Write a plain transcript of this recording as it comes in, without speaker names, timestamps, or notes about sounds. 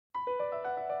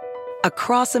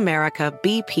Across America,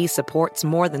 BP supports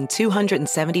more than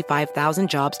 275,000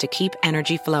 jobs to keep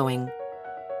energy flowing.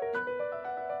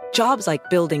 Jobs like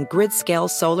building grid-scale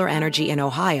solar energy in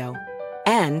Ohio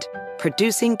and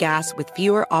producing gas with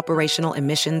fewer operational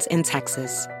emissions in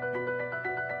Texas.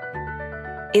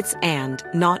 It's and,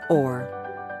 not or.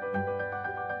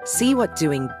 See what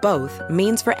doing both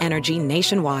means for energy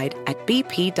nationwide at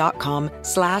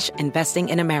bp.com/investing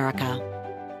in America.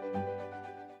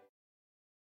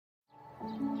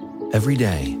 Every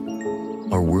day,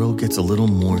 our world gets a little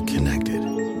more connected,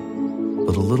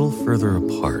 but a little further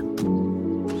apart.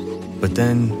 But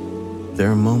then,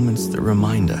 there are moments that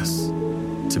remind us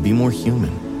to be more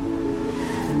human.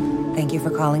 Thank you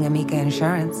for calling Amica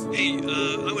Insurance. Hey,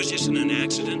 I was just in an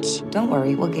accident. Don't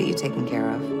worry, we'll get you taken care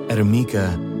of. At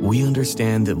Amica, we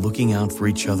understand that looking out for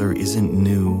each other isn't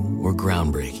new or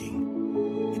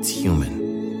groundbreaking. It's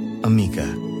human.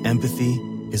 Amica, empathy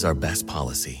is our best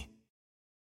policy.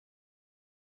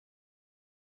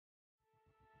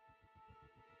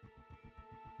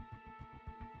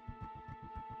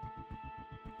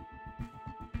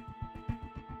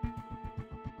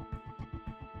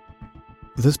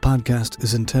 This podcast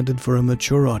is intended for a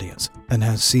mature audience and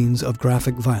has scenes of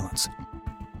graphic violence.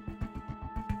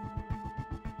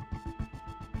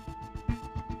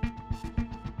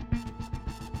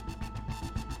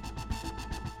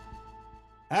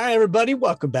 Hi, everybody.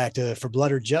 Welcome back to For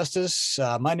Blood or Justice.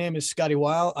 My name is Scotty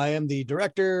Weil. I am the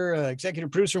director,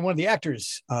 executive producer, and one of the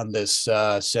actors on this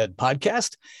said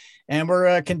podcast. And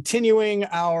we're continuing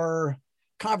our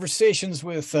conversations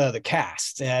with the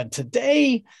cast. And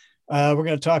today, we're going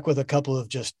to talk with a couple of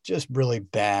just really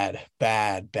bad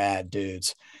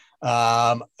dudes.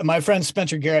 My friends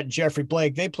Spencer Garrett and Jeffrey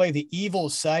Blake, they play the evil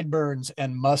Sideburns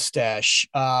and Mustache.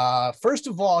 First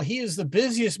of all, he is the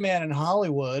busiest man in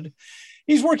Hollywood.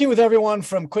 He's working with everyone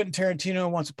from Quentin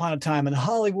Tarantino, Once Upon a Time in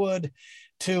Hollywood,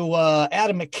 to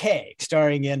Adam McKay,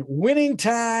 starring in Winning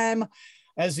Time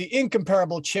as the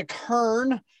incomparable Chick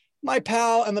Hearn, my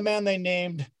pal, and the man they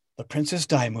named the Princess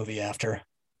Di movie after,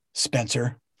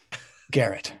 Spencer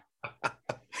Garrett.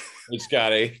 Hey,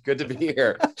 Scotty. Good to be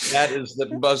here. That is the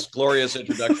most glorious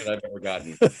introduction I've ever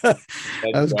gotten.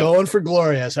 I was going for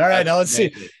glorious. All right, now let's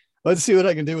see what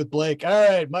I can do with Blake. All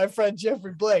right, my friend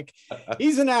Jeffrey Blake.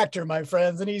 He's an actor, my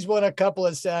friends, and he's won a couple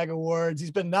of SAG awards.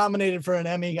 He's been nominated for an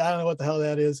Emmy. I don't know what the hell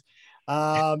that is.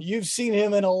 You've seen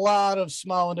him in a lot of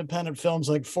small independent films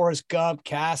like Forrest Gump,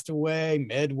 Castaway,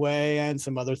 Midway, and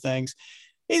some other things.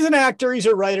 He's an actor, he's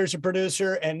a writer, he's a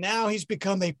producer, and now he's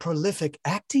become a prolific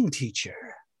acting teacher.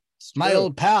 My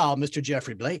old pal, Mr.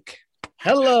 Jeffrey Blake.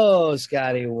 Hello,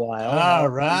 Scotty Weil. All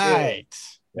right.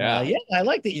 Yeah. I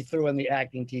like that you threw in the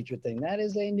acting teacher thing. That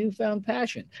is a newfound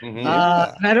passion. Mhm.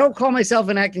 And I don't call myself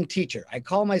an acting teacher. I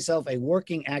call myself a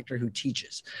working actor who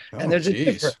teaches. And there's a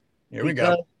difference. Here we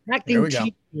go. Acting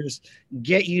teachers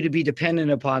get you to be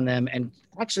dependent upon them and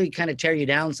actually kind of tear you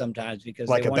down sometimes because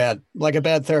like a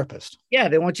bad therapist. Yeah,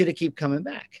 they want you to keep coming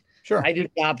back. Sure. I do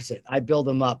the opposite. I build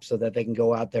them up so that they can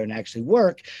go out there and actually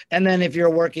work. And then if you're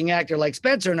a working actor like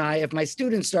Spencer and I, if my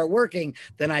students start working,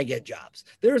 then I get jobs.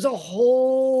 There's a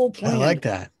whole plan. I like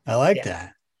that.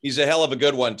 that. He's a hell of a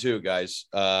good one too, guys.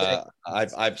 I've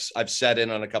sat in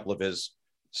on a couple of his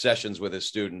sessions with his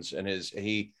students, and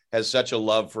he has such a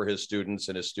love for his students,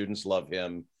 and his students love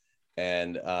him.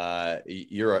 And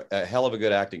you're a hell of a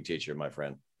good acting teacher, my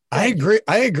friend. I agree.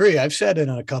 I've sat in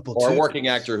on a couple or too. A working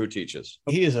actor who teaches.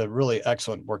 He is a really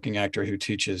excellent working actor who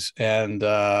teaches. And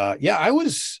I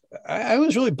was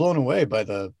really blown away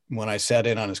when I sat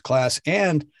in on his class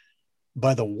and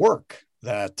by the work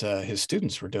that his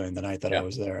students were doing the night that I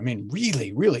was there. I mean,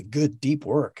 really, really good, deep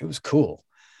work. It was cool.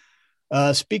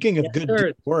 Speaking of deep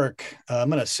work, I'm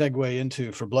going to segue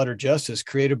into For Blood or Justice,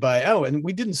 created by, and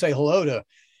we didn't say hello to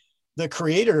the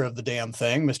creator of the damn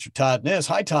thing, Mr. Todd Ness.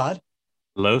 Hi, Todd.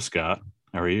 Hello, Scott.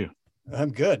 How are you?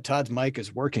 I'm good. Todd's mic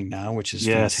is working now, which is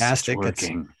fantastic. It's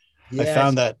working. I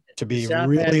found that to be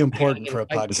really important for a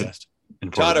podcast.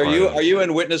 Todd, are you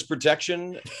in witness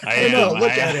protection? I am. No,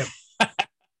 look at him.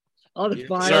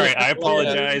 Sorry, I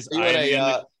apologize.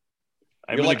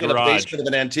 You're like in the basement of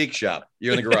an antique shop.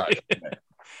 You're in the garage.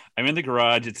 I'm in the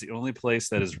garage. It's the only place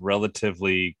that is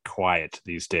relatively quiet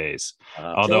these days.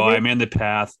 Although I'm in the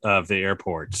path of the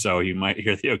airport, so you might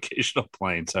hear the occasional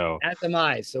plane. So that's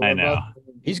my. So I know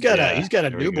he's got a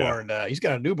newborn. He's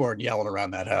got a newborn yelling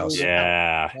around that house.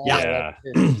 Yeah.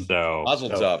 So Mazel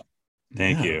tov.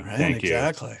 Thank you. Right, Thank you.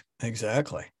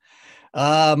 Exactly.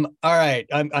 All right.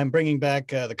 I'm bringing back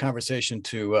the conversation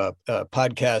to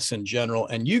podcasts in general,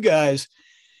 and you guys.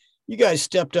 you guys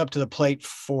stepped up to the plate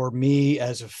for me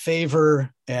as a favor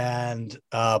and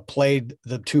played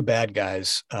the two bad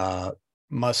guys,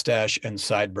 Mustache and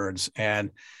Sideburns.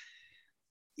 And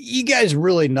you guys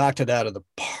really knocked it out of the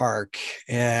park.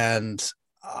 And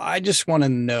I just want to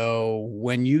know,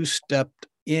 when you stepped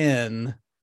in,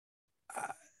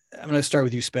 I'm going to start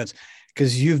with you, Spence,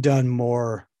 because you've done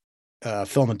more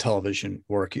film and television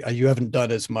work. You haven't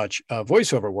done as much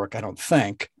voiceover work, I don't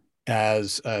think,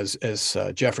 as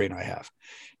Jeffrey and I have.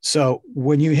 So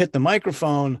when you hit the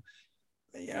microphone,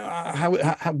 how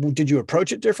did you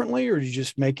approach it differently, or did you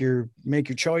just make your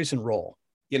choice and roll?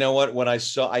 You know what? When I've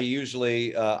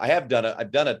done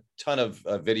a ton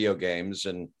of video games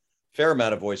and fair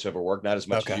amount of voiceover work, not as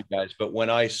much as you guys. But when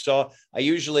I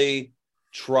usually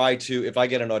try to, if I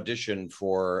get an audition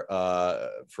for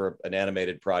an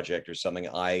animated project or something,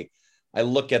 I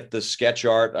look at the sketch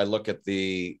art, I look at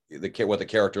what the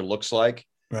character looks like,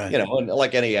 right? And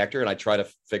like any actor, and I try to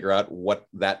figure out what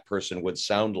that person would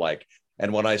sound like.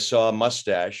 And when I saw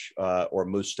Mustache or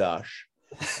Moustache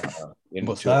in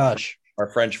Mustache, our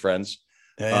French friends,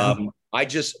 I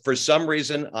just, for some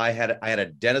reason, I had a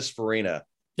Dennis Farina,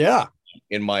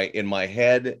 in my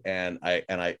head, and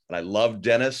I loved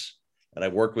Dennis, and I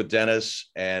worked with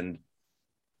Dennis, and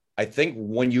I think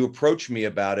when you approached me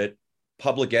about it,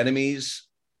 Public Enemies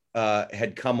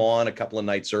had come on a couple of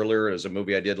nights earlier. It was a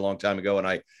movie I did a long time ago, and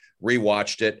I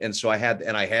rewatched it, and so I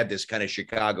had this kind of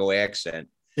Chicago accent.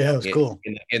 Yeah, it was cool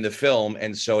in the film,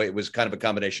 and so it was kind of a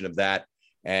combination of that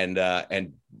and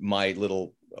my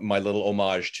little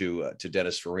homage to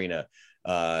Dennis Farina.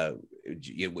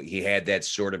 He had that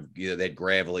sort of that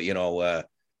gravelly,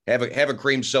 have a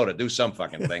cream soda, do some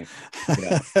fucking thing,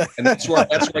 and that's where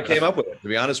I came up with it. To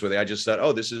be honest with you, I just thought,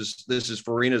 oh, this is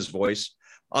Farina's voice,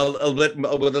 with a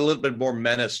little bit more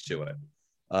menace to it.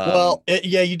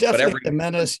 You definitely the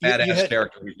menace. Badass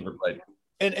character we've never played.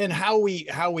 And how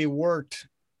we worked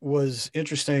was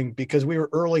interesting because we were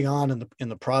early on in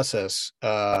the process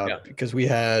because we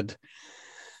had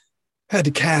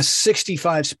to cast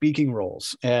 65 speaking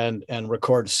roles and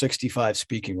record 65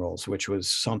 speaking roles, which was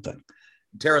something.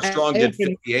 Tara Strong did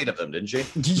 58 of them, didn't she?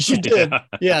 She did.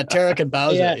 Yeah, Tarek and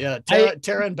Bowser. Yeah.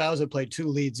 Tara and Bowser played 2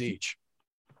 leads each.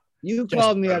 You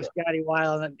called me up, Scotty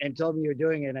Weil, and told me you were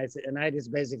doing it. And I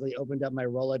just basically opened up my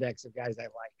Rolodex of guys I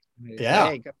like.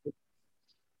 Yeah.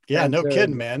 Yeah, no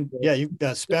kidding, man. Yeah, you've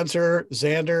got Spencer,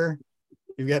 Xander,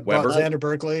 you've got Xander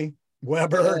Berkeley,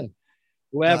 Weber.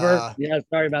 Yeah,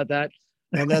 sorry about that.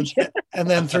 And then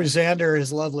through Xander,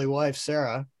 his lovely wife,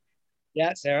 Sarah.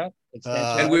 Yeah, Sarah.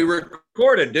 And we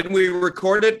recorded, didn't we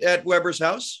record it at Weber's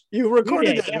house? You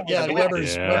recorded it at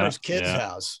Weber's kids'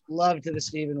 house. Love to the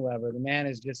Steven Weber. The man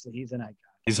is he's an icon.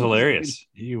 He's hilarious.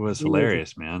 He was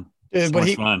hilarious, man. Dude,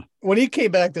 when he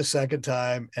came back the second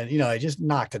time, and he just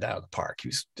knocked it out of the park. He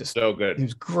was just so good. He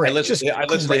was great. I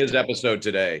listened to his episode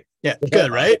today. Yeah,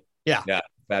 good, right? Yeah,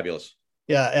 fabulous.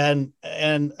 Yeah,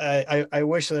 and I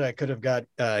wish that I could have got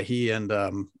he and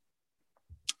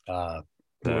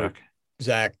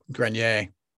Zach Grenier,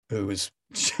 who was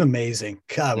amazing.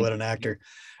 God, what an actor!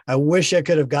 I wish I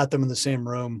could have got them in the same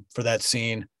room for that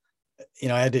scene.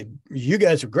 You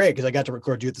guys were great because I got to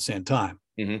record you at the same time.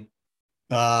 Mm-hmm.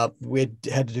 We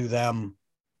had to do them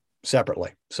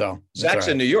separately. So Zach's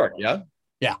in New York. Yeah.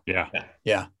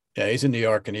 He's in New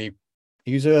York, and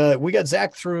we got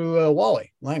Zach through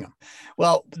Wally Langham.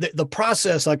 Well, the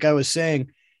process, like I was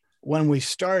saying, when we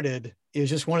started, is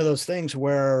just one of those things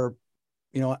where,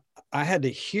 I had to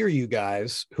hear you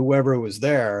guys, whoever was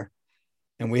there,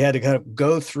 and we had to kind of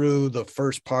go through the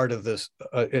first part of this,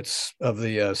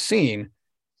 the scene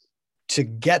to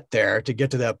get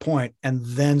to that point and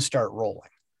then start rolling.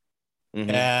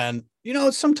 Mm-hmm. And,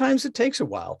 sometimes it takes a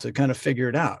while to kind of figure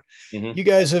it out. Mm-hmm.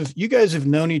 You guys have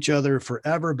known each other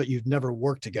forever, but you've never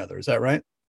worked together. Is that right?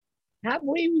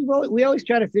 We always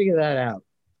try to figure that out.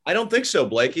 I don't think so,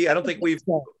 Blakey. I don't think we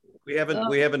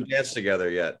haven't danced together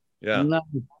yet. Yeah. No.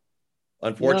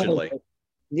 Unfortunately. No.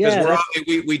 Yeah.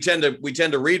 Because we tend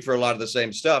to read for a lot of the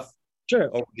same stuff. Sure.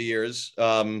 Over the years.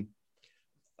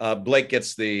 Blake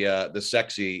gets the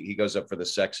sexy. He goes up for the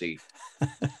sexy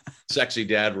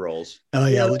dad roles. Oh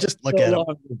yeah, well, just look at him.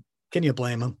 Can you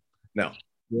blame him? No.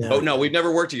 Yeah. Oh no, we've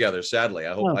never worked together. Sadly,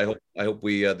 I hope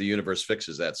the universe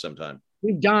fixes that sometime.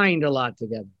 We've dined a lot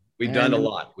together. We've done a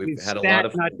lot. We've had a lot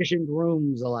of audition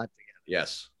rooms a lot together.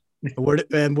 Yes.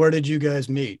 Where did you guys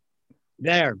meet?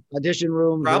 There, audition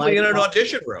room. Probably in an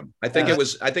audition room. I think it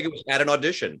was at an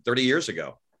audition 30 years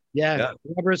ago. Yeah.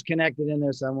 Weber's connected in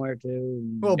there somewhere too.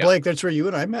 Well, Blake, that's where you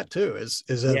and I met too. Is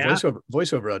a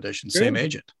voiceover audition, sure. Same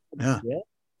agent. Yeah.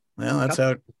 Well, that's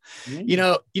how. You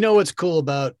know what's cool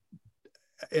about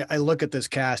I look at this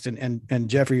cast and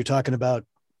Jeffrey, you're talking about,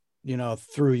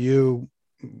 through you,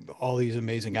 all these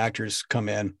amazing actors come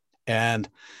in, and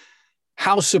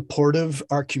how supportive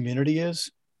our community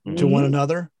is to one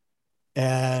another.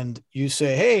 And you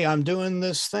say, hey, I'm doing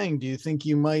this thing. Do you think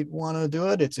you might want to do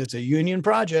it? It's a union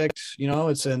project,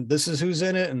 and this is who's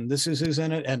in it and this is who's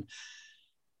in it. And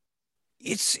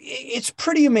it's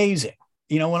pretty amazing.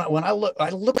 When I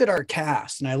look at our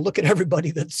cast and I look at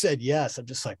everybody that said yes, I'm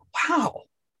just like, wow.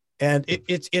 And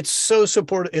it's so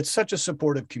supportive. It's such a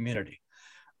supportive community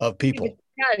of people.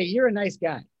 You're a nice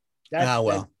guy.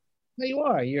 No, you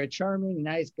are. You're a charming,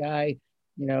 nice guy.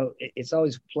 It's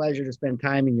always a pleasure to spend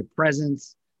time in your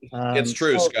presence. It's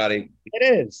true, Scotty. It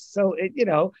is. So,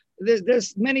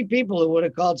 there's many people who would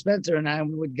have called Spencer and I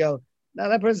and would go, no,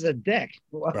 that person's a dick.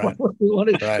 Right.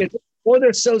 Right. Or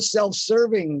they're so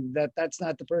self-serving that that's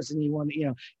not the person you want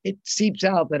to, it seeps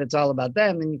out that it's all about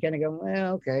them. And you kind of go,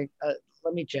 well, okay,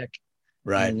 let me check.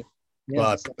 Right. And,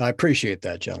 well, I appreciate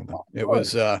that, gentlemen. It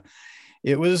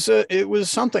was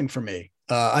something for me.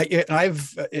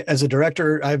 I've, as a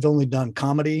director, I've only done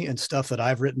comedy and stuff that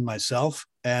I've written myself.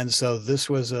 And so this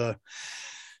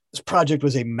project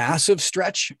was a massive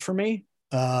stretch for me,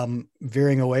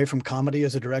 veering away from comedy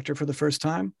as a director for the first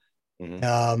time,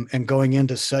 and going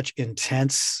into such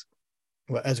intense,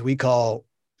 as we call,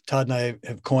 Todd and I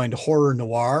have coined horror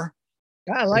noir.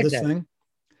 I like that. Thing.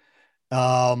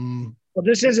 Well,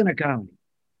 this isn't a comedy.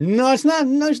 No, it's not.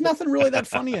 There's nothing really that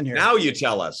funny in here. Now you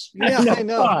tell us. Yeah, I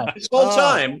know. This whole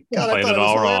time. God, played it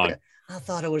all wrong. I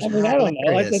thought it was. I don't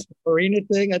know. I thought the Farina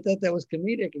thing, I thought that was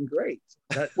comedic and great.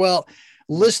 Well,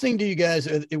 listening to you guys,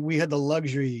 we had the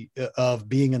luxury of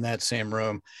being in that same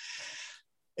room,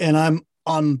 and I'm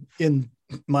in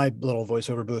my little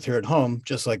voiceover booth here at home,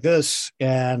 just like this,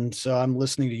 and so I'm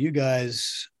listening to you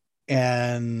guys,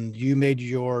 and you made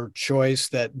your choice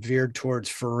that veered towards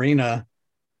Farina,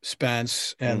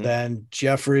 Spence, and then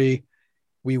Jeffrey.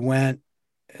 We went,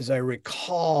 as I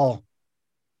recall,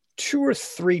 2 or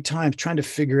 3 times trying to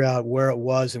figure out where it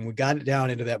was, and we got it down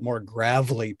into that more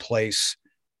gravelly place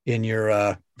in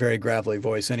your very gravelly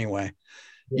voice. Anyway,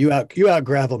 you out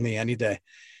gravel me any day,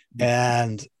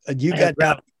 and you got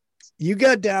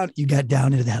down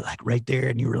into that, like right there,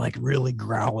 and you were like really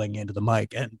growling into the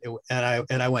mic, and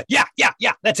I went, yeah,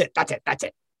 that's it,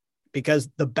 because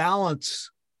the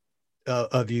balance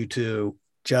of you two,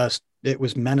 it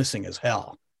was menacing as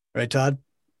hell, right, Todd?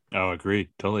 Oh, agreed.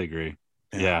 Totally agree.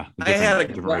 Yeah. I had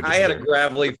a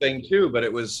gravelly thing too, but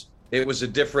it was a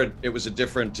different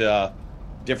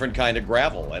kind of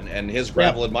gravel, and his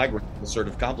gravel and my gravel sort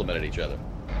of complemented each other.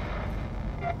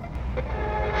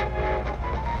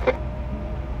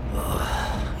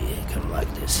 He ain't gonna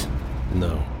like this.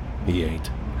 No, he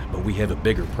ain't. But we have a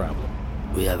bigger problem.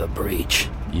 We have a breach.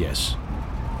 Yes.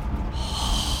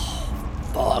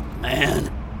 Fuck, man.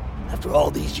 After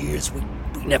all these years, we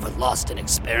never lost an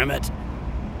experiment.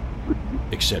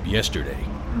 Except yesterday,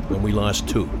 when we lost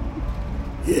 2.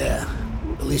 Yeah,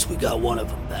 at least we got one of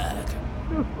them back.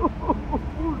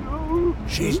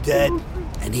 She's dead,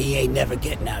 and he ain't never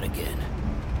getting out again.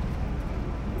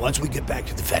 Once we get back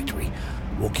to the factory,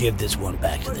 we'll give this one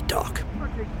back to the doc.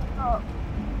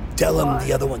 Tell him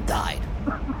the other one died.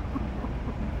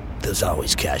 There's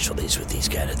always casualties with these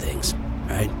kind of things,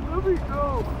 right?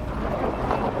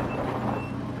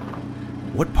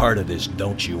 What part of this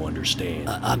don't you understand?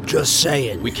 I'm just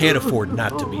saying. We can't afford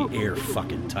not to be air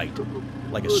fucking tight.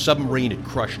 Like a submarine at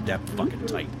crush depth fucking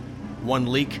tight. One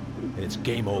leak, and it's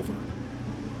game over.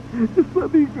 Just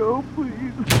let me go, please.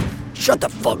 Shut the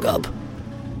fuck up.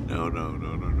 No.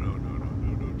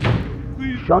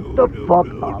 Please, Shut the fuck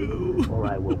up, or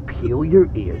I will peel your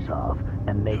ears off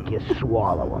and make you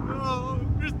swallow them. Oh,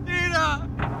 Christina!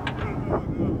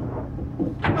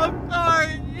 I'm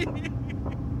sorry.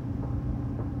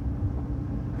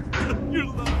 You're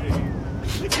lying.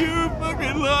 You're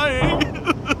fucking lying.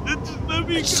 Just let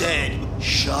me go. I said,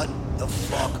 shut the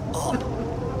fuck up.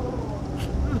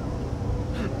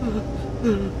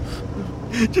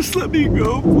 Just let me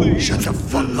go, please. Shut the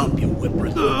fuck up, you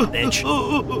whipper-through bitch.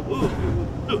 No.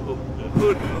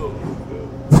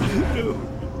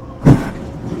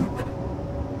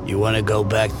 You want to go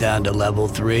back down to level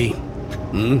 3?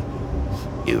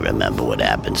 You remember what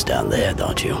happens down there,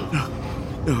 don't you?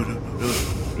 No.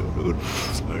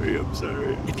 I'm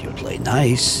sorry. If you play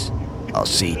nice, I'll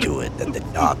see to it that the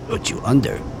doc puts you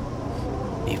under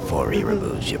before he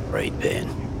removes your brain pin.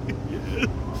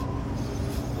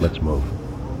 Let's move.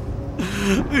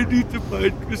 I need to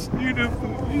find Christina,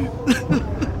 please.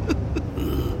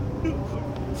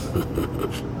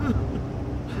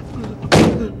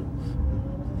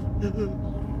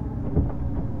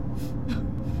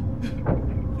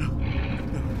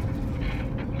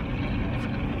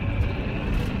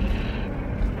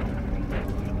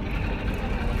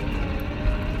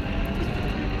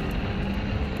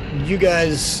 you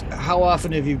guys, how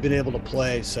often have you been able to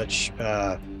play such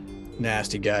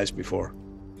nasty guys before?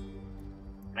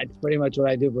 That's pretty much what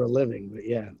I do for a living, but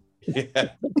yeah.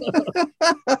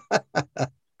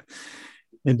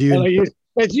 And do you,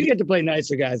 but you get to play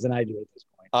nicer guys than I do at this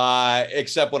point.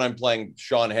 Except when I'm playing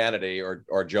Sean Hannity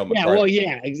or Joe McCarthy. Yeah, well,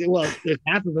 yeah. Well, there's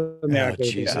half of America. Oh,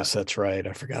 Jesus, that's right.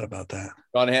 I forgot about that.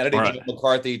 Sean Hannity, Joe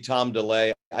McCarthy, Tom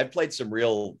DeLay. I've played some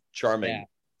real charming. Yeah.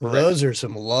 Well, those are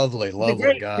some lovely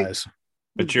guys.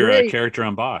 But you're a character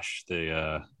on Bosch,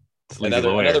 another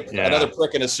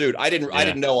prick in a suit. I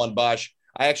didn't know on Bosch.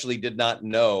 I actually did not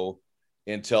know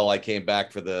until I came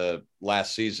back for the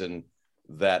last season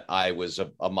that I was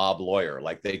a mob lawyer.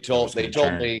 Like they told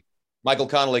me. Michael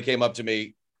Connelly came up to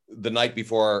me the night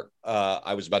before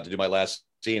I was about to do my last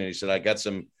scene, and he said, "I got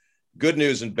some good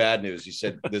news and bad news." He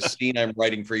said, "The scene I'm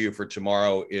writing for you for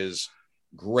tomorrow is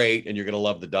great, and you're going to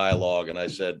love the dialogue." And I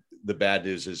said, "The bad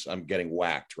news is I'm getting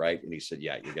whacked, right?" And he said,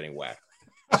 "Yeah, you're getting whacked."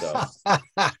 So,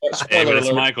 hey, but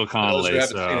it's Michael Connelly,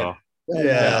 so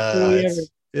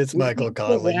it's Michael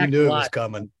Connelly. You knew it was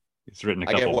coming. He's written a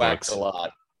couple books. I get whacked books. a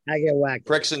lot. I get whacked.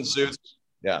 Pricks and suits.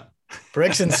 Yeah.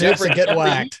 Pricks and suits that get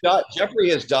whacked. Jeffrey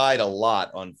has died a lot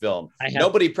on film.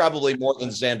 Nobody probably more than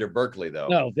Xander Berkeley, though.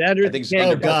 No, Xander. I think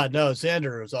Xander. Oh God, no!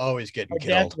 Xander is always getting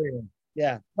killed.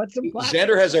 Yeah, but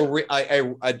Xander has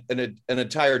an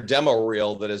entire demo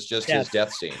reel that is just his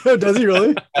death scene. Oh, does he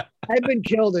really? I've been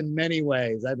killed in many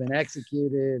ways. I've been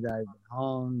executed. I've been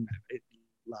hung.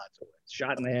 Lots of ways.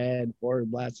 Shot in the head, forward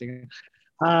blasting.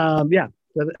 Yeah.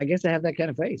 So I guess I have that kind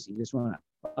of face. You just want to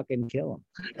fucking kill him.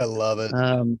 I love it.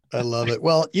 I love it.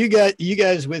 Well, you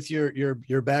guys with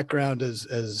your background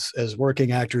as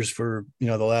working actors for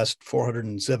the last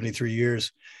 473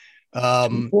 years.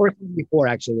 474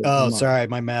 actually. Oh, sorry,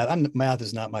 my math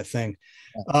is not my thing.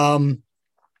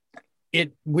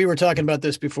 We were talking about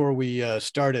this before we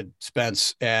started,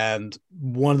 Spence, and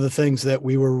one of the things that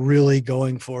we were really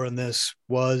going for in this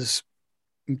was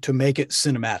to make it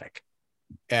cinematic.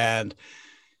 And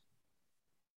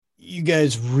you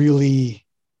guys really,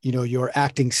 your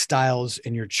acting styles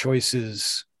and your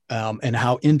choices and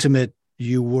how intimate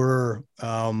you were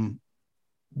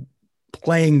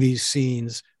playing these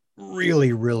scenes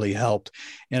really, really helped.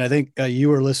 And I think you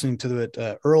were listening to it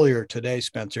earlier today,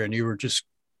 Spencer, and you were just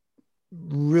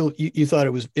really, you thought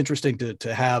it was interesting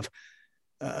to have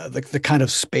the kind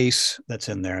of space that's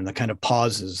in there and the kind of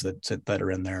pauses that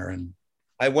are in there. And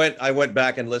I went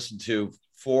back and listened to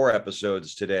 4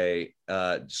 episodes today,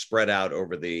 spread out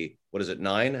over the,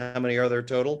 9? How many are there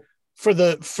total? For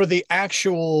the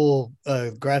actual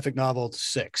graphic novel,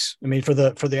 6. I mean, for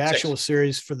the actual 6.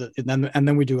 Series, and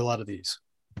then we do a lot of these.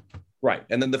 Right.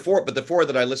 And then the 4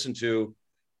 that I listened to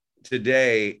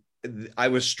today, I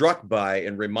was struck by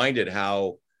and reminded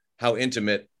how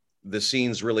intimate the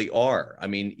scenes really are. I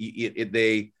mean,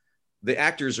 the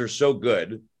actors are so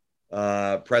good,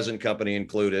 present company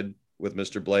included with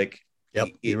Mr. Blake. Yep,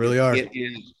 you really are.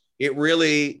 It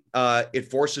really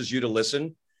forces you to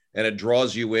listen, and it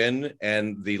draws you in.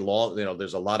 And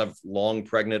there's a lot of long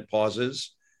pregnant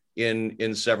pauses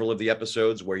in several of the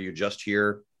episodes where you just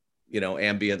hear,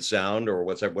 ambient sound or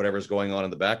whatever's going on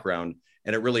in the background,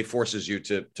 and it really forces you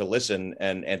to listen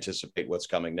and anticipate what's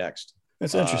coming next.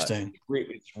 That's interesting.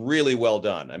 It's really well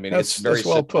done. I mean, it's very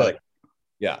well put.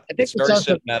 Yeah, it's very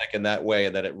cinematic in that way,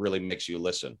 and that it really makes you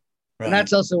listen. Right. And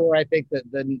that's also where I think that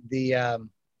the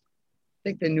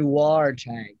noir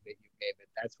tag that you gave it,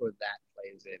 that's where that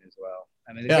plays in as well.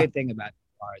 I mean, the great thing about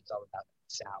noir, it's all about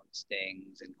sound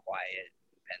stings and quiet,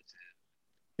 and pensive.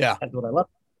 Yeah, that's what I love.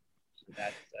 So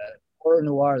that's horror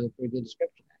noir is a pretty good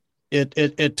description.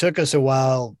 It took us a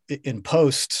while in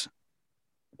post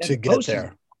to get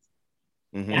there,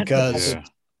 because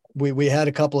we had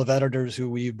a couple of editors who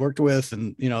we worked with,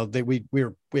 and we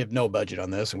have no budget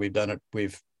on this, and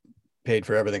we've paid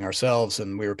for everything ourselves,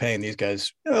 and we were paying these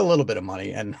guys a little bit of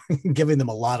money and giving them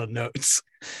a lot of notes,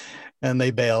 and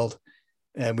they bailed,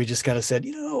 and we just kind of said,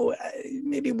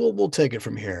 maybe we'll take it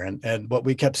from here, and what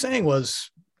we kept saying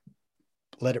was,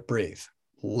 let it breathe.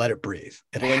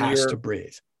 It has to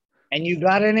breathe. And you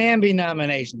got an Ambie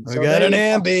nomination. We got an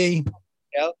Ambie.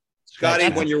 Yep. Scotty,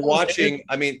 when you're watching,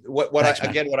 I mean, what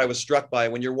I was struck by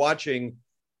when you're watching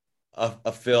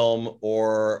a film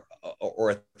or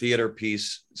a theater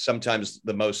piece, sometimes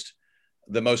the most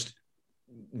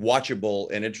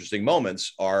watchable and interesting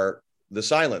moments are the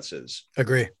silences.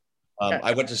 Agree.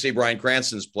 I went to see Bryan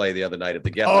Cranston's play the other night at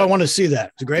the Get. Oh, I want to see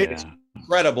that. It's great. It's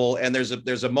incredible. And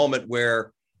there's a moment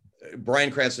where Bryan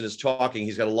Cranston is talking.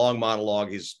 He's got a long monologue.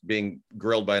 He's being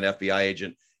grilled by an FBI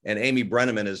agent, and Amy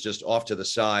Brenneman is just off to the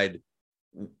side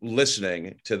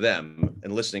listening to them.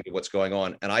 and listening to what's going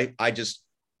on. And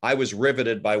I was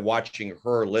riveted by watching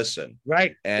her listen.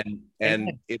 Right. And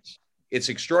it's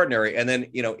extraordinary. And then,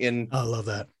 I love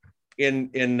that.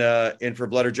 In For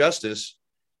Blood or Justice,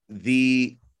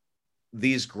 these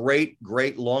great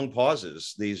long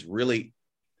pauses, these really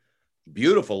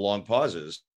beautiful long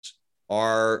pauses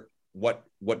are what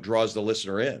draws the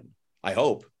listener in. I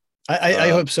hope. I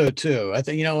hope so too. I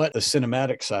think, you know what, the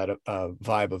cinematic side of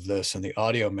vibe of this and the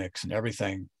audio mix and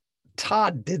everything,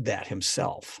 Todd did that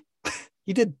himself.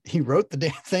 He wrote the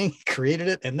damn thing, he created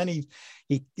it, and then he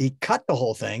cut the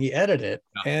whole thing, he edited it,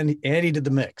 and he did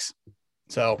the mix.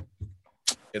 So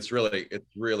it's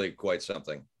really quite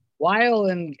something. Weil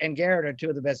and Garrett are two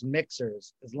of the best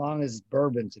mixers as long as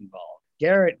bourbon's involved.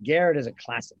 Garrett is a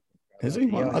classic. Is he?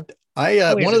 One of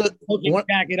the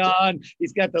jacket on.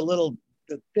 He's got the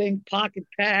thing pocket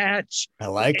patch. I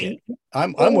like it.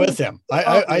 I'm with him.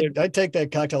 I take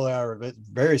that cocktail hour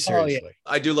very seriously. Oh, yeah.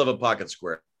 I do love a pocket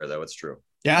square, though. It's true.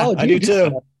 Yeah, I do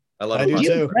too. I love it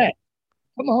too.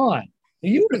 Come on,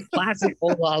 you as classic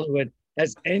old Hollywood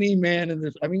as any man in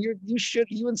this. I mean, you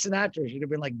and Sinatra should have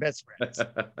been like best friends.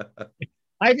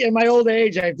 In my old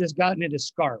age, I've just gotten into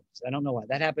scarves. I don't know why.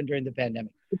 That happened during the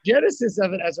pandemic. The genesis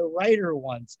of it as a writer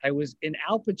once, I was in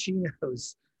Al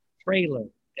Pacino's trailer,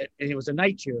 and it was a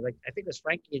night show. Like, I think it was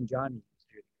Frankie and Johnny.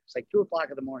 It's like 2:00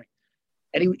 in the morning.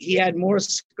 And he had more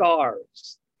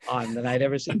scars on than I'd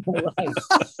ever seen in my life.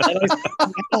 And I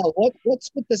said, oh,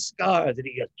 what's with the scars? And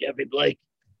he goes, Jeffrey Blake,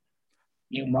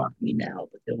 you mock me now,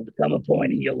 but there will come a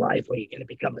point in your life where you're going to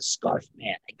become a scarf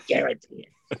man. I guarantee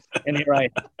it. And you're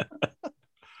right.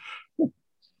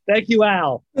 Thank you,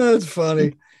 Al. That's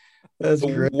funny. That's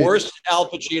the great. Worst Al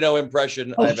Pacino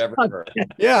impression I've ever heard.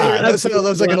 Yeah, that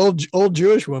sounds like an old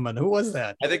Jewish woman. Who was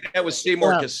that? I think that was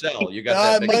Seymour Cassell. You got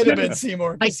that? It might have been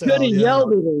Seymour Cassell. I could have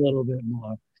yelled it a little bit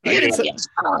more.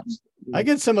 I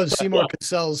get some of Seymour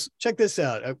Cassell's. Check this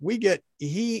out.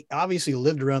 He obviously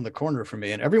lived around the corner from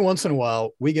me, and every once in a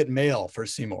while we get mail for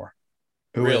Seymour,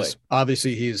 who is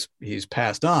obviously he's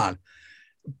passed on.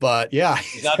 But yeah,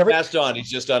 he's not passed on. He's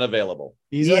just unavailable.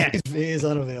 He's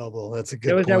unavailable. That's a good.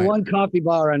 There was point. that one coffee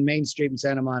bar on Main Street in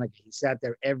Santa Monica. He sat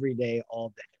there every day, all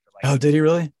day. Oh, did he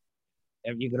really?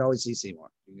 You could always see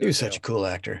Seymour. He was such a cool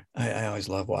actor. I always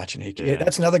love watching him. Yeah.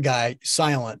 That's another guy,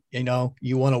 silent.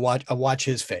 You want to watch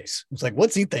his face. It's like,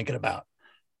 what's he thinking about?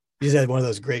 He's had one of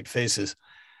those great faces.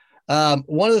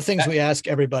 One of the things we ask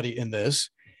everybody in this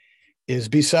is,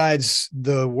 besides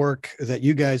the work that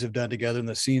you guys have done together and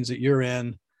the scenes that you're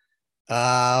in,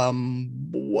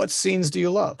 what scenes do you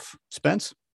love,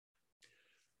 Spence?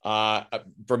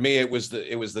 For me, it was the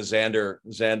Xander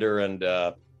and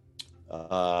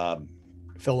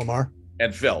Phil Lamar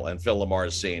and Phil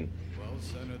Lamar's scene.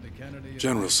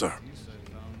 General, sir.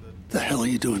 The hell are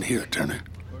you doing here, Turner?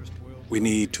 We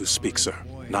need to speak, sir.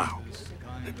 Now.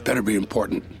 It better be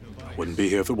important. I wouldn't be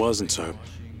here if it wasn't, sir.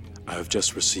 I have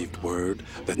just received word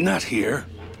that... Not here.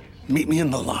 Meet me in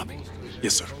the lobby.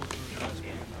 Yes, sir.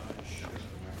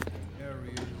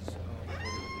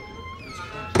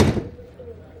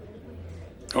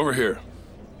 Over here.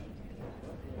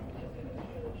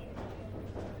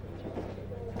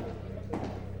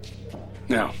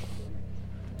 Now,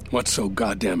 what's so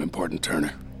goddamn important,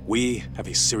 Turner? We have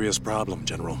a serious problem,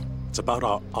 General. It's about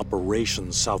our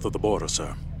operations south of the border,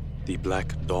 sir. The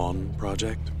Black Dawn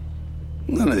Project.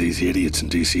 None of these idiots in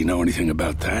D.C. know anything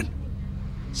about that.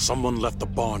 Someone left the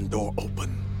barn door open.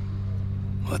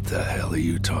 What the hell are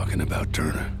you talking about,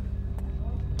 Turner?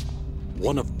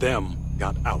 One of them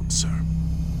got out, sir.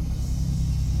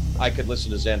 I could listen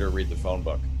to Xander read the phone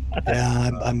book. Yeah,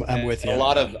 I'm with you. A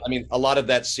lot of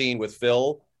that scene with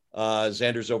Phil,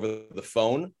 Xander's over the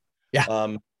phone.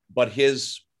 Yeah. But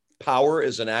his power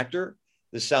as an actor,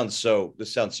 this sounds so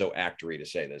actory to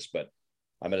say this, but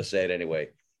I'm going to say it anyway.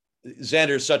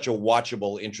 Xander's such a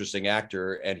watchable, interesting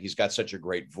actor, and he's got such a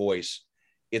great voice.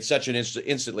 It's such an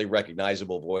instantly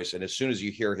recognizable voice. And as soon as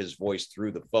you hear his voice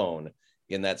through the phone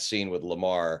in that scene with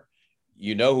Lamar,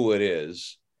 you know who it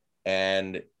is.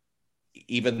 And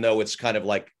even though it's kind of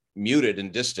like muted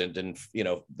and distant and,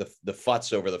 the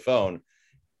futz over the phone,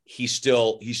 he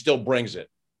still brings it.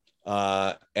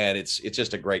 And it's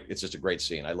just a great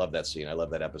scene. I love that scene. I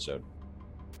love that episode.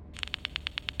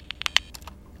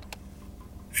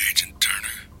 Agent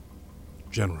Turner.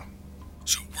 General.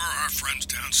 So were our friends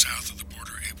down south of the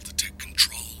border able to take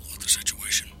control of the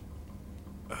situation?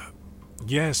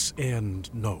 Yes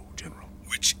and no, General.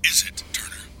 Which is it,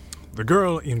 Turner? The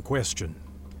girl in question,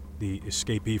 the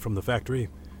escapee from the factory,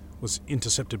 was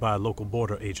intercepted by a local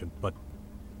border agent, but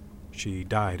she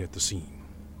died at the scene.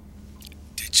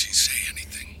 Did she say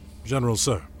anything? General,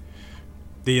 sir,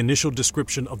 The initial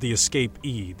description of the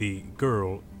escapee, the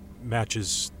girl,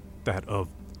 matches that of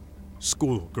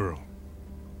schoolgirl.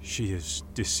 She is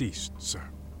deceased, sir.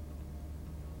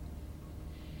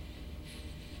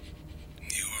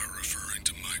 You are referring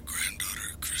to my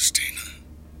granddaughter, Christina?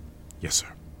 Yes,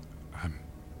 sir. I'm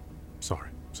sorry,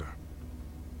 sir.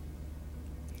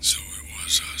 So it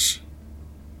was us.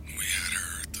 We had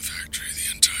her at the factory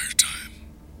the entire time.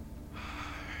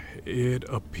 It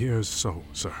appears so,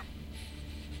 sir.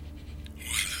 What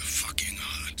are the fucking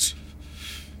odds?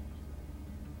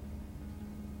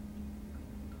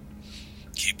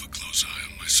 Keep a close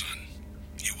eye on my son.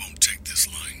 He won't take this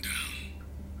lying down.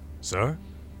 Sir?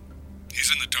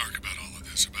 He's in the dark about all of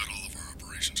this, about all of our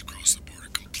operations across the border,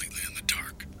 completely in the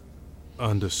dark.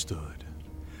 Understood.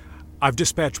 I've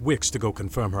dispatched Wicks to go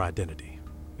confirm her identity.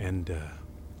 And,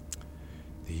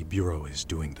 the Bureau is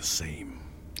doing the same.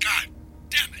 God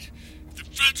damn it! If the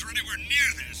feds are anywhere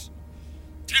near this,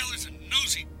 Taylor's a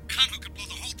nosy cunt who could blow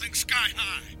the whole thing sky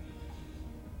high.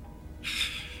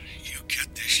 You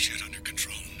get this shit under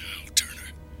control now, Turner.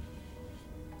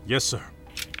 Yes, sir.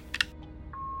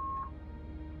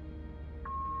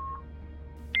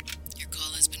 Your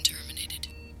call has been terminated.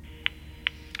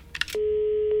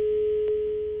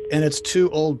 And it's two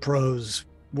old pros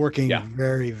working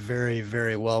very, very,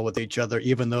 very well with each other,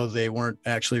 even though they weren't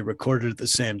actually recorded at the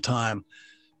same time.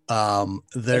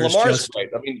 There's Lamar's just great.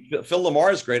 I mean, Phil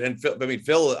Lamar is great, and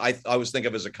Phil, I always think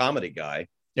of as a comedy guy.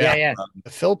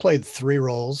 Phil played 3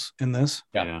 roles in this.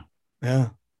 Yeah.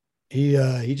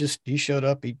 He showed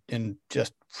up and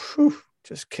just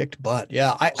kicked butt.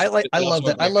 Yeah, I love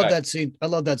that. I love that scene. I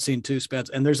love that scene too, Spence.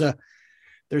 And there's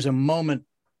a moment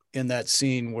in that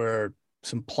scene where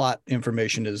some plot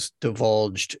information is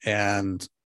divulged, and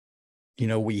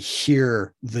we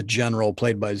hear the general,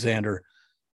 played by Xander,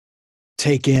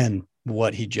 take in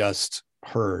what he just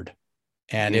heard,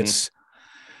 and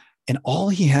and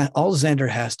all Xander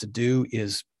has to do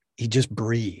is he just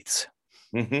breathes,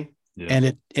 and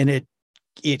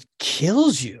it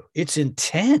kills you. It's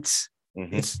intense.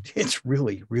 It's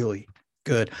really, really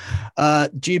good.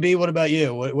 GB, what about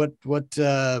you?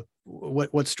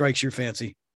 What strikes your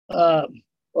fancy?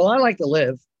 Well, I like to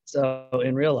live, so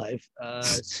in real life.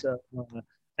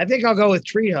 I think I'll go with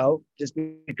Trejo, just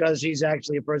because he's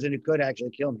actually a person who could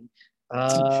actually kill me.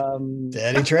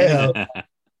 Daddy Trejo.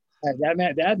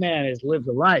 That man has lived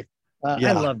a life.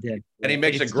 I loved him. And he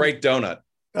makes a great donut.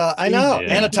 I know.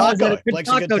 And a taco. Likes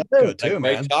a good taco too,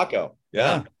 man. Great taco.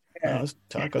 Yeah. Those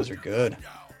tacos are good.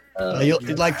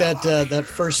 You'd like that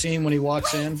first scene when he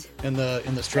walks in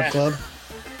the strip club.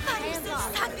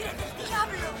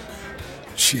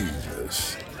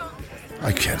 Jesus.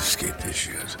 I can't escape this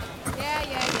shit.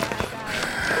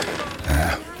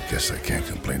 Guess I can't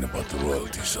complain about the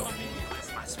royalties, so.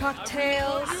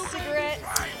 Cocktails, cigarettes.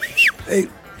 Hey,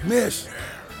 miss.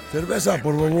 Cerveza,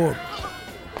 por favor.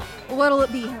 What'll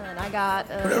it be, hon? I got...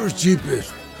 Whatever's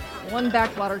cheapest. One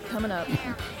backwater coming up.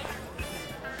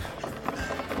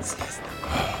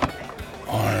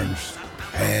 Arms,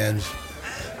 hands,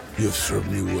 you have served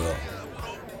me well.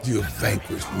 You have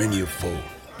vanquished many a foe,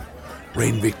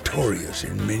 reigned victorious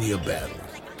in many a battle,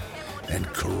 and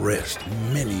caressed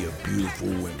many a beautiful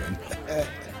woman.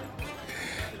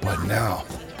 But now,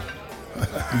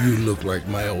 you look like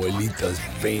my abuelita's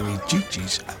veiny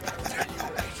chichis.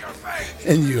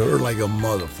 And you hurt like a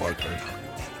motherfucker.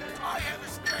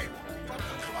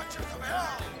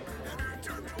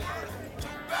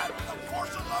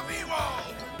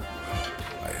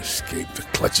 I escaped the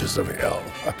clutches of hell.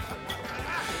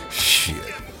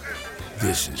 Shit.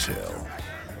 This is hell.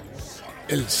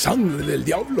 El sangre del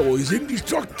diablo is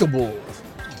indestructible.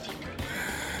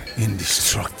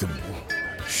 Indestructible.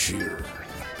 Sure.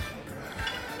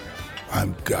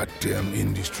 I'm goddamn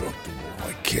indestructible.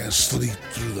 I can't sleep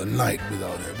through the night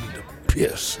without having to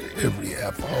piss every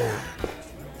half hour.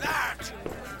 That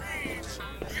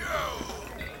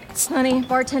Honey,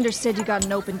 bartender said you got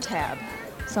an open tab.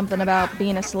 Something about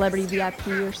being a celebrity VIP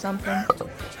or something.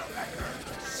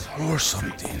 Or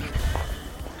something.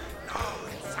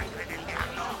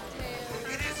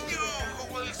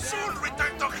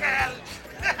 Return to hell!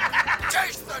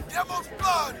 Taste the devil's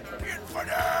blood,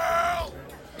 infidel!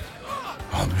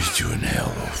 I'll meet you in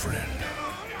hell, old friend.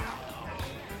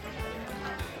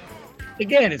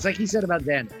 Again, it's like he said about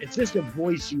Dan. It's just a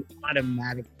voice you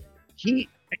automatically. He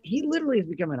literally has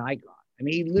become an icon. I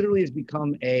mean, he literally has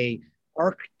become a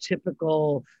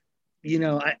archetypical,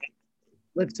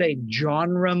 let's say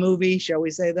genre movie. Shall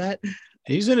we say that?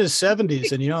 He's in his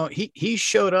 70s, and he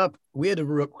showed up. We had to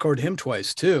record him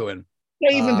twice too, and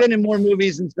may have even been in more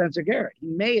movies than Spencer Garrett. He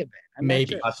may have been.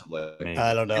 Maybe. Possibly.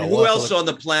 I don't know. And who else on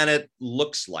the planet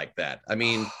looks like that? I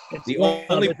mean, the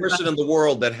only person in the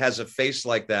world that has a face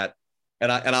like that,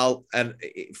 and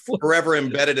forever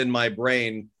embedded in my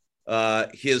brain,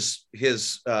 his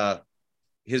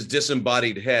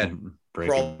disembodied head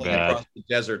crawling across the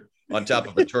desert on top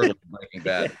of a turtle in Breaking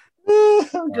Bad.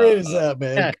 How great is that,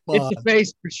 man? Yeah, it's a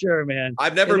face for sure, man.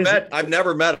 I've never met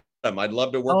him. I'd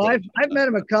love to work with him. I've met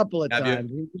him a couple of Have times.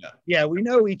 you? Yeah, we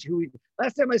know each who.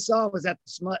 Last time I saw him was at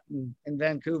the Smut in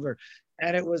Vancouver,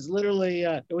 and it was literally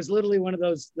one of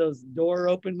those door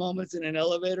open moments in an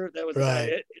elevator. That was right.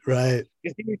 It. Right.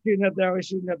 He was shooting up there. I was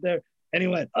shooting up there, and he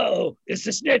went, "Oh, it's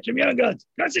the snitch from Young Guns.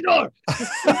 Cut the door."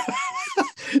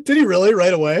 Did he really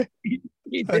right away?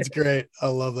 He That's great. I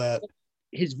love that.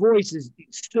 His voice is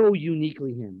so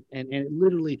uniquely him, and it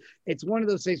literally, it's one of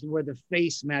those things where the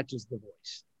face matches the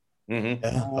voice. Mm-hmm.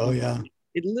 Yeah. Oh yeah.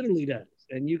 It literally does,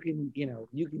 and you can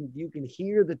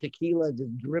hear the tequila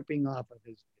just dripping off of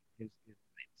his face.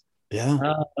 Yeah.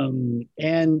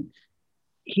 And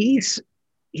he's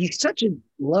such a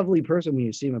lovely person when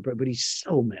you see him, but he's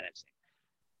so menacing.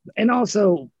 And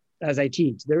also, as I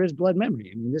teach, there is blood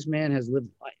memory. I mean, this man has lived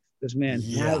life. This man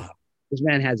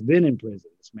has been in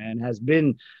prison. This man has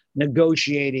been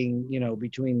negotiating,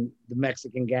 between the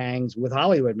Mexican gangs with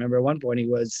Hollywood. Remember, at one point he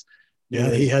was.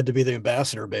 He had to be the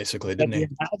ambassador, basically, didn't he?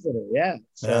 Ambassador, yeah.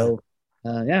 So,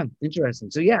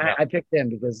 interesting. So, I picked him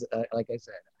because, like I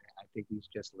said, I think he's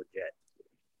just legit.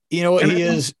 You know what he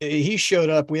is? He showed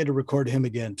up. We had to record him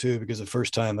again too because the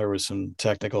first time there was some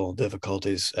technical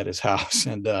difficulties at his house,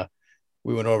 and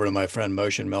we went over to my friend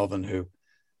Motion Melvin, who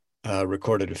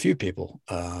recorded a few people,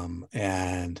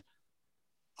 and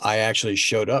I actually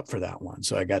showed up for that one,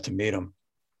 so I got to meet him.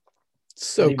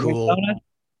 So cool.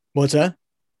 What's that?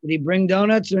 Did he bring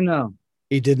donuts or no?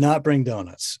 He did not bring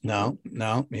donuts. No.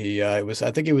 He I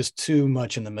think it was too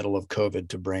much in the middle of COVID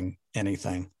to bring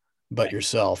anything but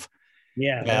yourself.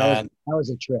 Yeah, that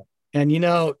was a trip. And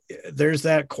there's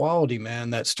that quality, man,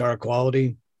 that star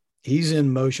quality. He's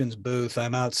in Motion's booth.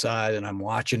 I'm outside and I'm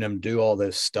watching him do all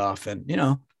this stuff. And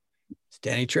it's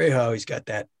Danny Trejo. He's got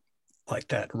that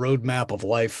roadmap of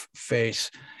life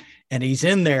face, and he's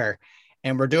in there.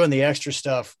 And we're doing the extra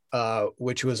stuff,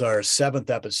 which was our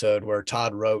 7th episode, where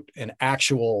Todd wrote an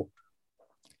actual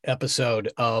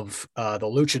episode of the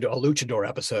luchador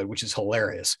episode, which is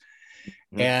hilarious.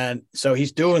 Mm-hmm. And so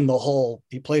he's doing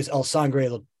he plays El Sangre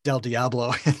del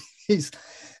Diablo. he's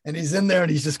in there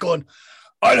and he's just going,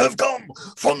 "I have come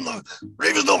from the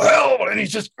regions of hell." And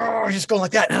he's just going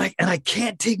like that. And I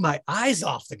can't take my eyes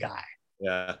off the guy.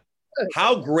 Yeah.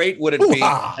 How great would it be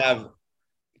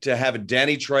to have a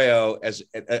Danny Trejo as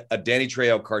a Danny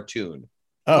Trejo cartoon?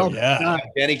 Oh yeah. God.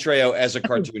 Danny Trejo as a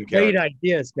cartoon character. Great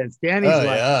idea, Spence. Danny's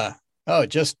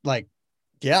just like,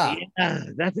 yeah,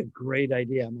 that's a great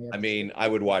idea, man. I mean, I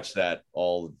would watch that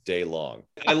all day long.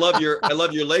 I love your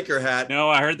Laker hat. No,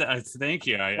 I heard that. Thank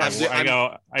you. I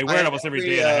wear it almost every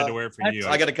day. And I had to wear it for you.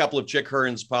 I got a couple of Chick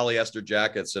Hearn's polyester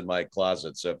jackets in my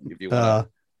closet. So if you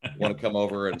want to come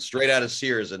over, and straight out of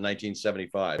Sears in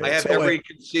 1975. I have every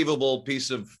conceivable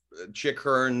piece of Chick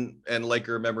Hearn and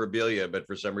Laker memorabilia, but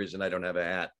for some reason I don't have a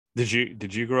hat. Did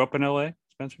you grow up in LA,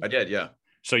 Spencer? I did, yeah.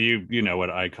 So you know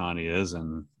what icon he is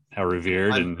and how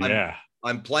revered,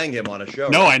 I'm playing him on a show.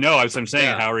 No, right? I know. I'm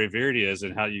saying how revered he is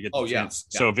and how you get the chance.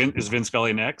 Yeah. So is Vince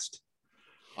Scully next?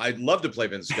 I'd love to play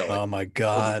Vince Scully. Oh my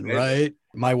God, right?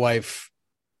 My wife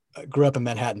grew up in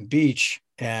Manhattan Beach,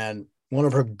 and one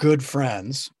of her good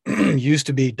friends used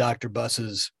to be Dr.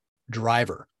 Buss's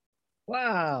driver.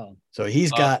 Wow. So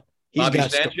he's got Bobby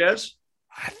Sanchez.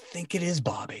 I think it is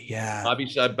Bobby. Yeah.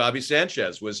 Bobby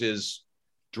Sanchez was his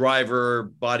driver,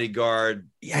 bodyguard.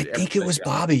 Yeah, I think it was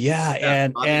Bobby. Yeah.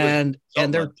 And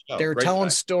they're telling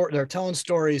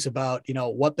stories about,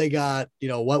 what they got,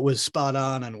 what was spot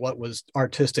on and what was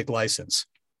artistic license.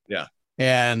 Yeah.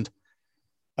 And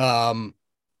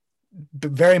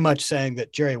very much saying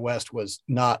that Jerry West was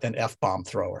not an F-bomb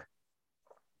thrower.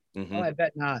 Mm-hmm. Oh, I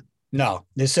bet not. No,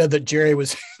 they said that Jerry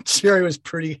was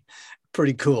pretty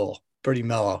cool, pretty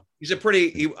mellow. He's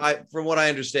from what I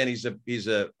understand, he's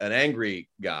an angry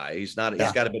guy. He's got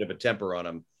a bit of a temper on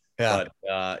him. Yeah.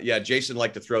 But Jason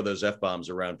liked to throw those F-bombs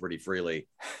around pretty freely.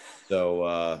 So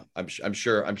I'm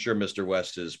sure Mr.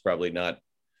 West is probably not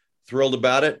thrilled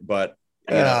about it, but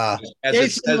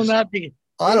Jason will not be.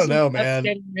 I don't know, man.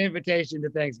 Getting an invitation to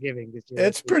Thanksgiving this year.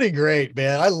 It's pretty great,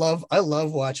 man. I love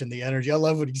watching the energy. I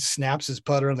love when he snaps his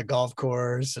putter on the golf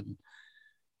course and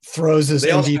throws his.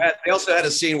 They also had a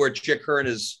scene where Chick Hearn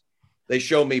is they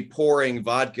show me pouring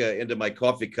vodka into my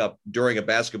coffee cup during a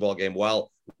basketball game while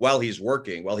he's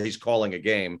working, while he's calling a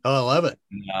game. Oh, I love it.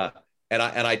 And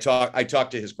I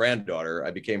talked to his granddaughter.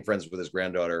 I became friends with his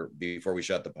granddaughter before we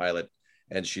shot the pilot,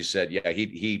 and she said, yeah,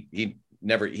 he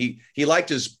liked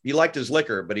his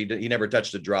liquor, but he never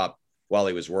touched a drop while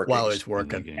he was working.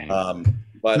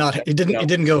 But he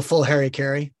didn't go full Harry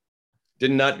Carey.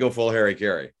 Did not go full Harry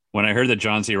Carey. When I heard that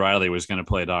John C. Reilly was going to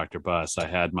play Dr. Buss, I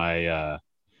had my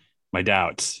my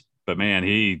doubts, but man,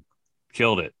 he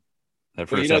killed it. That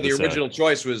first the episode. original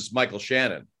choice was Michael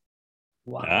Shannon.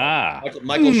 Wow.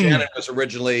 Michael Shannon was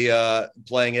originally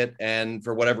playing it, and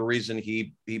for whatever reason,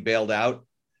 he bailed out,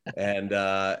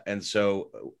 and so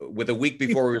with a week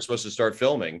before we were supposed to start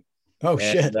filming. Oh,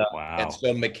 shit! Wow. And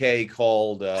so McKay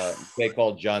called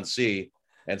John C.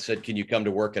 and said, "Can you come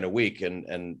to work in a week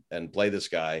and play this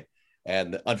guy?"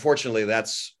 And unfortunately,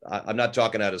 I'm not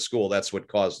talking out of school. That's what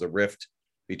caused the rift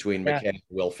between McKay and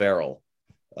Will Ferrell,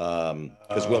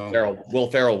 because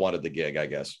Will Ferrell wanted the gig, I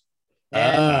guess.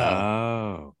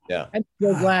 Oh, yeah. I'm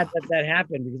so glad that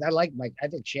happened, because I like Mike. I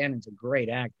think Shannon's a great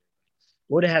actor.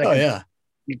 Would have had a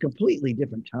completely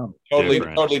different tone.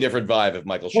 Totally different vibe of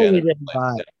Michael Totally Shannon. different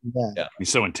vibe. Yeah. He's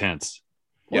so intense.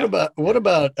 What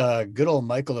about good old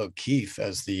Michael O'Keefe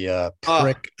as the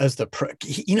prick?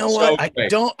 You know what?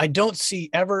 I don't see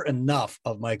ever enough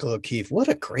of Michael O'Keefe. What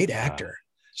a great actor!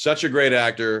 Such a great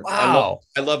actor. Wow.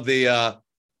 I love the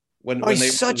when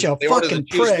he's such a they order the fucking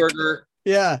prick. cheeseburger.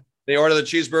 Yeah. They order the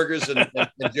cheeseburgers, and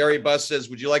Jerry Buss says,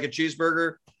 "Would you like a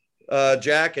cheeseburger,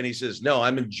 Jack?" And he says, "No,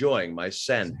 I'm enjoying my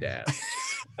sandab."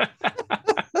 Come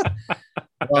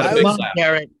on,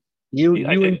 Garrett. You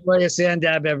enjoy a sand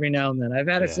dab every now and then. I've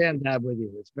had a sand dab with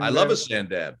you. I love a sand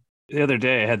dab. The other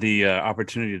day, I had the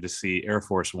opportunity to see Air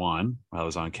Force One while I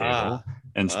was on cable.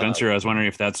 And Spencer, I was wondering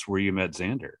if that's where you met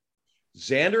Xander.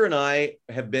 Xander and I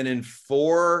have been in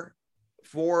four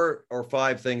or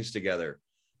five things together.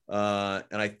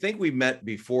 And I think we met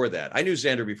before that. I knew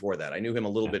Xander before that. I knew him a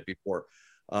little bit before.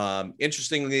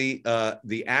 Interestingly,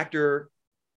 the actor,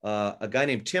 a guy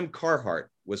named Tim Carhart,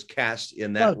 was cast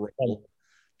in that role.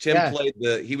 Tim played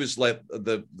he was like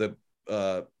the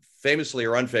famously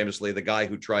or unfamously, the guy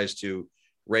who tries to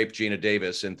rape Gina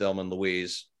Davis in Thelma and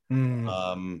Louise.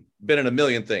 Been in a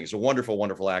million things. A wonderful,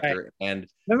 wonderful actor. Right. And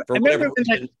for whatever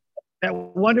reason, that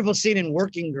wonderful scene in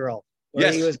Working Girl.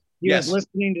 Where he was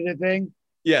listening to the thing.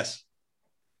 Yes.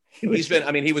 He was in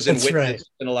Witness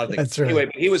and a lot of things. That's right.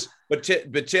 Anyway,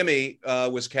 but Timmy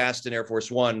was cast in Air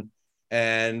Force One,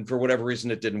 and for whatever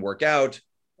reason, it didn't work out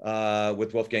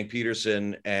with Wolfgang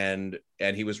Peterson, and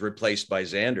he was replaced by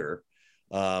Xander.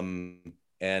 They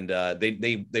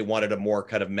wanted a more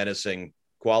kind of menacing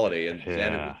quality, and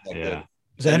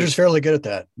Xander's fairly good at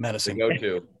that menacing. To go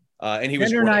to, and he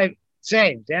was.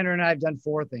 Xander and I have done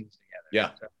four things together.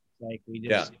 Yeah. So, like we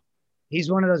just. He's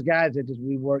one of those guys that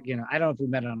we work, I don't know if we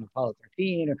met on Apollo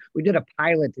 13 or we did a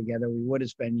pilot together. We would have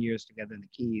spent years together in the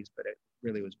Keys, but it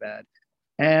really was bad.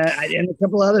 And a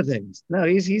couple other things. No,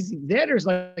 Xander's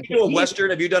like a Western.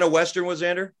 Have you done a Western with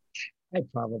Xander? I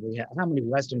probably have. How many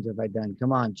Westerns have I done?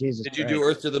 Come on, Jesus. Did you do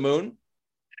Earth to the Moon?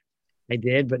 I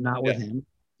did, but not with him.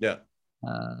 Yeah.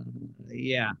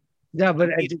 No, but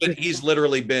he's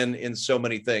literally been in so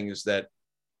many things that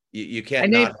you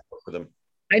can't not work with him.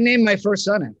 I named my first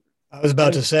son him. I was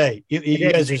about to say, you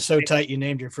guys are so tight. You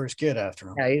named your first kid after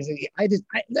him. Yeah,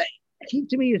 he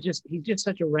to me he's just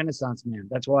such a Renaissance man.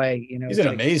 That's why he's an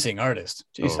amazing artist.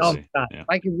 Jesus.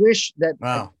 I could wish that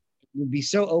would be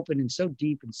so open and so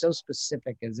deep and so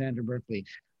specific as Xander Berkeley.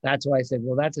 That's why I said,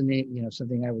 well, that's a name,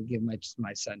 something I would give my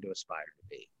son to aspire to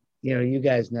be. You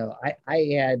guys know I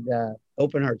had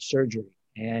open heart surgery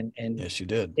and yes, you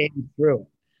did. Through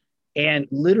it, and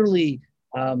literally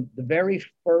the very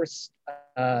first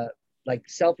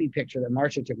selfie picture that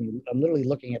Marcia took me, I'm literally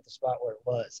looking at the spot where it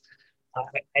was.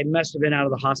 I must have been out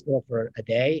of the hospital for a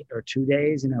day or 2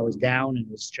 days, and I was down and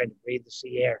was trying to breathe the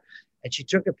sea air. And she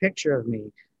took a picture of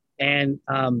me, and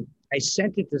I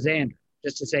sent it to Xander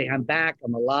just to say, I'm back,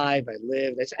 I'm alive, I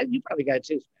lived. I said, you probably got it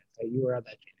too, so you were on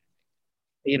that.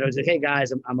 He said, hey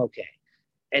guys, I'm okay.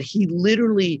 And he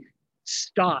literally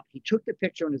stopped. He took the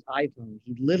picture on his iPhone.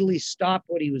 He literally stopped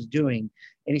what he was doing.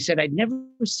 And he said, I'd never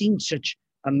seen such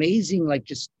amazing,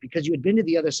 just because you had been to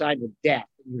the other side with death.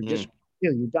 You were just,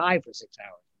 you die for 6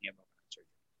 hours.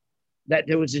 That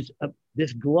there was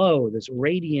this glow, this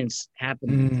radiance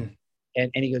happening. And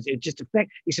he goes, it just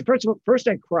affected. He said, first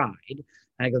I cried. And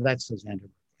I go, that's so Xander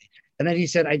Berkeley. And then he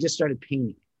said, I just started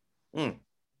painting. And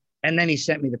then he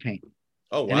sent me the painting.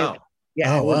 Oh, wow.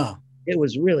 It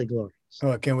was really glorious.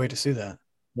 Oh, I can't wait to see that.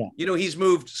 Yeah. You know, he's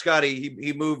moved, Scotty.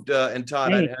 He moved, and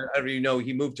Todd. Maine.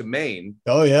 He moved to Maine.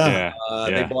 Oh yeah.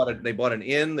 They bought an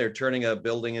inn. They're turning a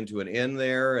building into an inn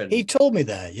there, and He told me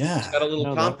that. Yeah. he's got a little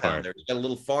that compound part. there. He's got a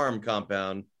little farm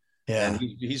compound. Yeah. And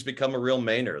he's become a real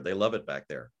Mainer. They love it back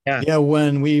there. Yeah,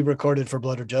 when we recorded for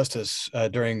Blood or Justice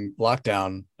during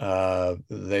lockdown,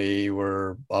 they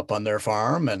were up on their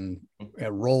farm and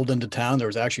rolled into town. There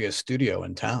was actually a studio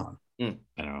in town. I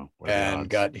know. And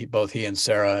both he and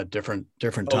Sarah at different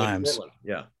times.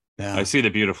 Yeah. Yeah. I see the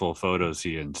beautiful photos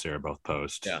he and Sarah both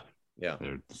post. Yeah.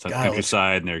 They're God,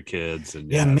 countryside and their kids. And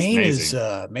yeah, it's Maine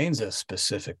amazing. Maine's a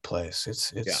specific place.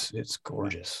 It's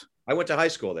gorgeous. I went to high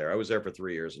school there. I was there for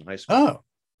 3 years in high school. Oh,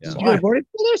 yeah. Did you go to boarding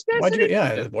school there, Spencer? Why'd you?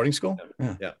 Yeah, boarding school.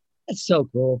 Yeah. That's so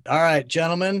cool. All right,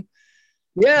 gentlemen.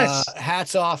 Yes.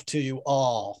 Hats off to you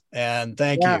all, and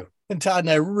thank you. And Todd and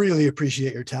I really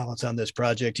appreciate your talents on this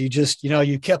project. You just,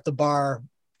 you kept the bar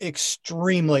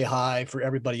extremely high for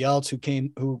everybody else who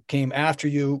came after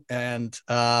you, and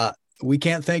we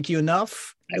can't thank you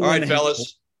enough. All right,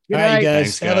 fellas. Good all right, night. you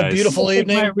guys. Thanks, Have a guys. beautiful Take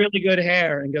evening. my really good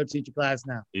hair and go teach a class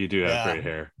now. You do have great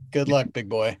hair. Good luck, big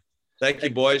boy. Thank you,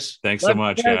 boys. Thanks so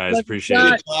much, guys. Appreciate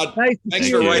it. Todd, Nice to thanks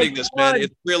see for you. writing this, man.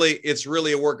 It's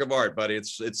really a work of art, buddy.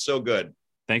 It's so good.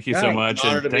 Thank you so Right. much. An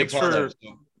honor And to be a thanks part for of it.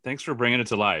 thanks for bringing it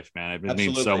to life, man. It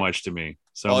means so Absolutely. much to me.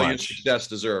 So All your much. success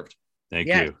deserved. Thank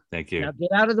Yes. you. Thank you. Now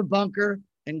get out of the bunker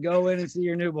and go in and see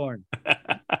your newborn.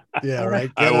 Yeah,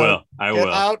 right. I will. I Get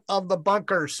will. out of the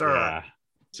bunker, sir. Yeah.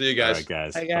 See you All guys. right,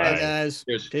 guys. Hi, Bye, guys. guys.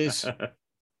 Cheers. Peace.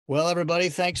 Well, everybody,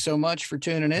 thanks so much for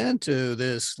tuning in to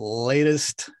this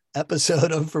latest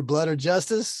episode of For Blood or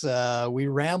Justice. We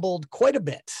rambled quite a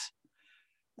bit.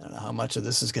 I don't know how much of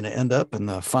this is going to end up in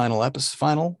the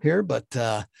final here, but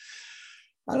I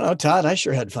don't know, Todd. I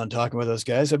sure had fun talking with those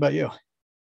guys. How about you?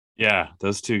 Yeah,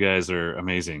 those two guys are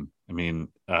amazing. I mean,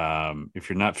 if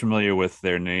you're not familiar with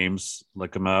their names,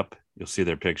 look them up. You'll see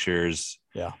their pictures.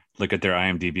 Yeah. Look at their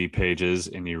IMDb pages,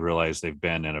 and you realize they've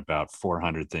been in about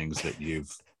 400 things that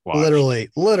you've watched.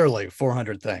 Literally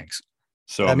 400 things.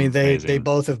 So I mean, they amazing.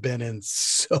 both have been in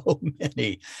so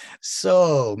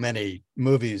many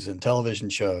movies and television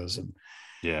shows, and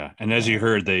Yeah, and as you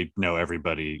heard, they know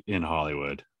everybody in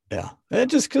Hollywood. yeah, and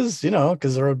just because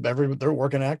they're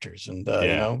working actors, and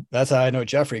that's how I know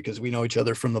Jeffrey, because we know each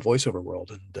other from the voiceover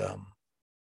world,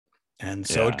 and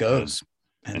so it goes.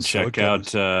 And so check it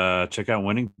out goes.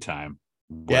 Winning Time.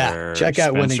 Yeah, where check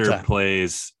out Winning Spencer Time.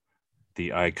 plays the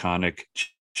iconic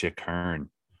Chick Hearn.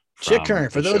 Chick from Hearn,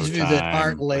 for the those of you that Showtime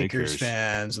aren't Lakers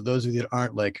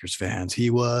fans, he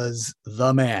was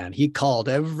the man. He called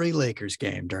every Lakers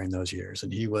game during those years,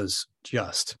 and he was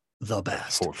just the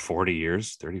best. For 40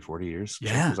 years, 40 years. Chick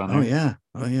Yeah. was on Oh there.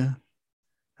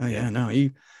 yeah. No,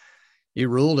 he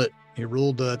ruled it. He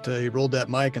ruled that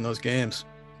mic in those games.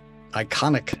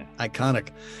 Iconic.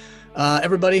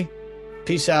 Everybody,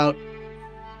 peace out.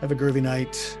 Have a groovy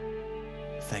night.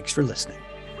 Thanks for listening.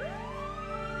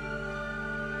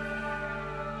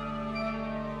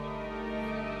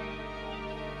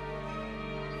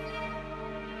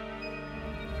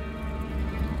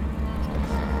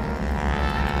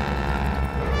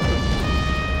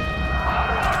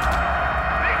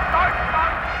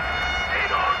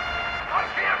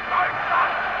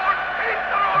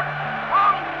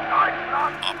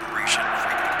 Operation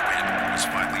Frequent Wind was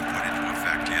finally put into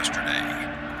effect yesterday.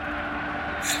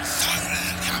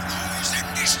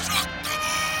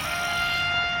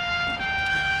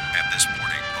 And this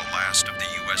morning, the last of the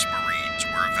U.S. Marines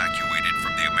were evacuated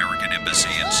from the American Embassy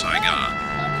in Saigon.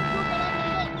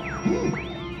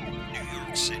 New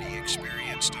York City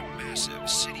experienced a massive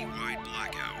citywide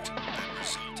blackout that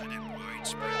resulted in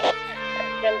widespread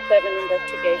 10-7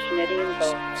 investigation at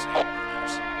info.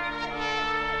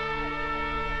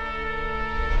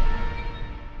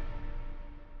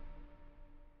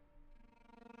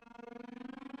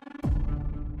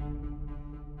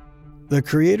 The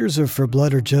creators of For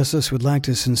Blood or Justice would like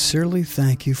to sincerely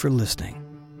thank you for listening.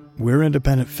 We're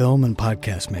independent film and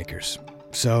podcast makers,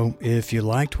 so if you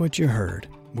liked what you heard,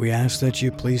 we ask that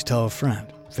you please tell a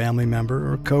friend, family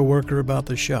member, or coworker about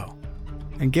the show,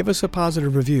 and give us a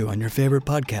positive review on your favorite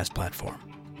podcast platform.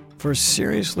 For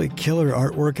seriously killer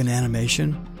artwork and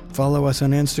animation, follow us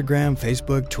on Instagram,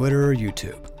 Facebook, Twitter, or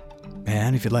YouTube.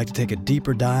 And if you'd like to take a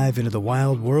deeper dive into the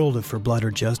wild world of For Blood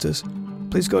or Justice,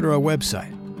 please go to our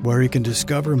website, where you can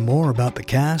discover more about the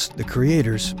cast, the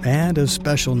creators, and, as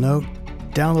special note,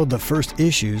 download the first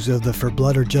issues of the For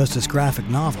Blood or Justice graphic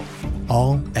novel,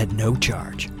 all at no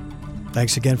charge.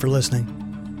 Thanks again for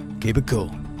listening. Keep it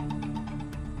cool.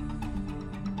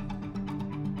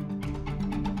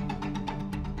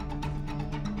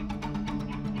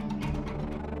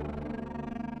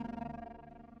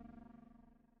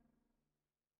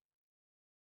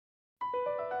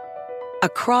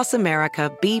 Across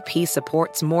America, BP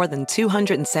supports more than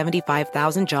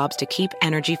 275,000 jobs to keep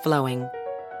energy flowing.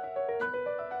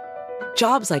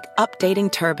 Jobs like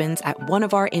updating turbines at one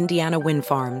of our Indiana wind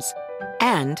farms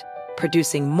and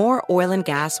producing more oil and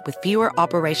gas with fewer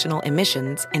operational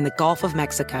emissions in the Gulf of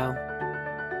Mexico.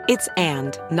 It's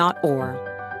and, not or.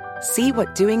 See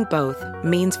what doing both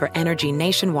means for energy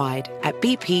nationwide at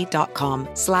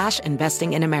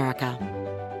bp.com/investing in America.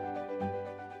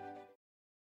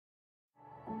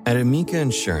 At Amica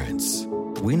Insurance,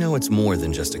 we know it's more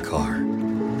than just a car.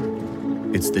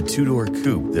 It's the two-door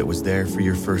coupe that was there for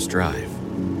your first drive,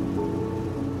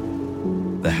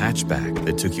 the hatchback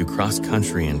that took you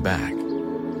cross-country and back,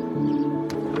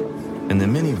 and the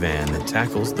minivan that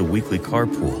tackles the weekly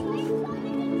carpool.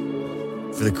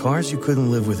 For the cars you couldn't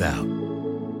live without,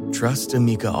 trust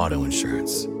Amica Auto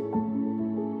Insurance.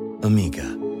 Amica,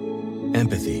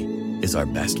 empathy is our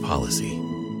best policy.